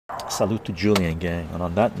Salute to Julian, gang. And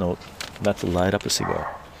on that note, let's light up a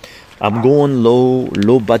cigar. I'm going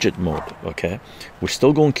low budget mode. Okay, we're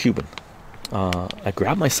still going Cuban. I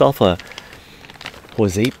grabbed myself a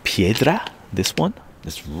Jose Piedra. This one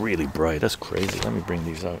is really bright. That's crazy. Let me bring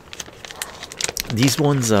these out. These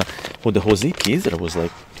ones, well, the Jose Piedra was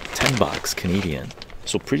like $10 Canadian,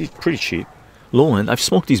 so pretty cheap, low end. I've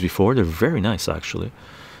smoked these before. They're very nice, actually.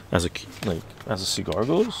 As a cigar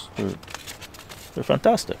goes, they're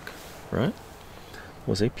fantastic, right?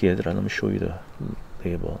 Jose Piedra. Let me show you the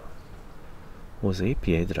label. Jose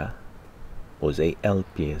Piedra, Jose El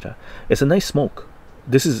Piedra. It's a nice smoke.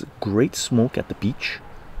 This is great smoke at the beach.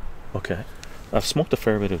 Okay, I've smoked a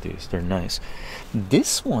fair bit of these. They're nice.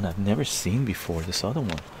 This one I've never seen before. This other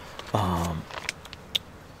one,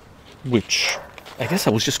 which I guess I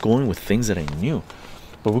was just going with things that I knew.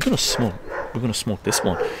 But we're gonna smoke this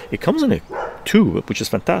one. It comes in a tube, which is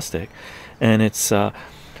fantastic, and it's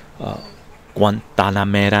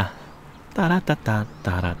Guantanamera.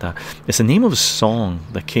 It's the name of a song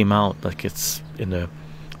that came out, like it's in the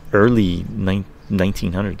early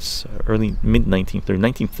 1900s, early mid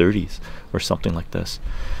 1930s or something like this.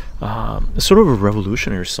 It's sort of a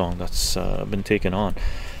revolutionary song that's been taken on,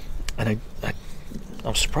 and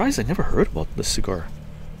I'm surprised I never heard about this cigar.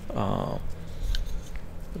 What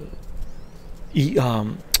do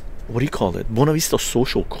you call it? Buena Vista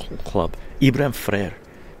Social Club. Ibrahim Frere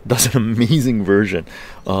does an amazing version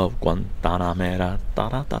of Guantanamera.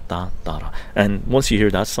 And once you hear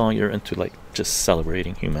that song, you're into like just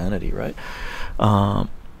celebrating humanity, right?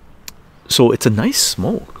 So it's a nice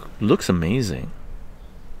smoke. Looks amazing,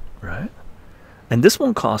 right? And this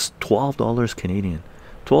one costs $12 Canadian.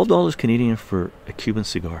 $12 Canadian for a Cuban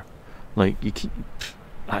cigar. Like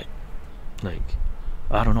I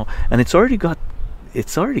don't know. And it's already cut.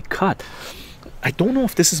 I don't know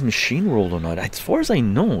if this is machine rolled or not. As far as I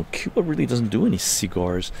know, Cuba really doesn't do any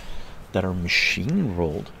cigars that are machine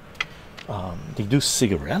rolled. They do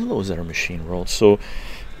cigarellos that are machine rolled. So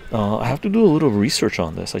I have to do a little research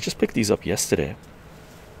on this. I just picked these up yesterday,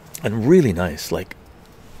 and really nice. Like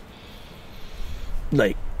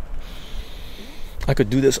I could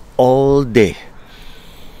do this all day,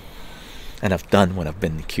 and I've done when I've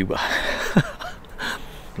been to Cuba.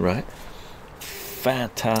 Right?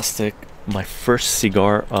 Fantastic. My first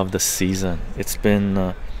cigar of the season. It's been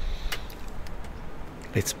a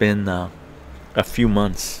few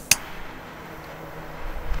months.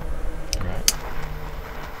 Right.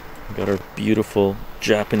 Got our beautiful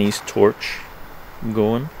Japanese torch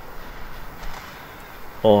going.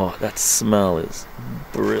 Oh, that smell is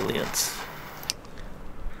brilliant.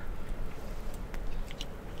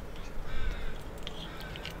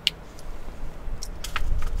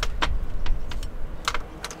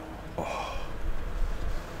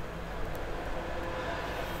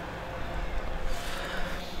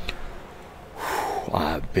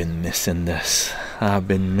 I've been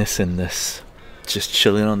missing this. Just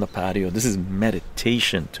chilling on the patio. This is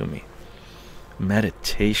meditation to me.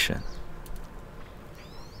 Meditation.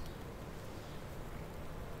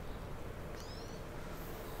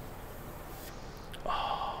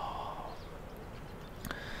 Oh.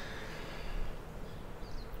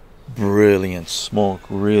 Brilliant smoke,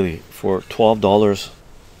 really, for $12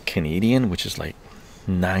 Canadian, which is like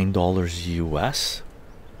 $9 US.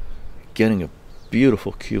 Getting a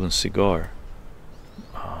beautiful Cuban cigar.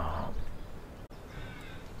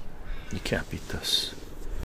 You can't beat this.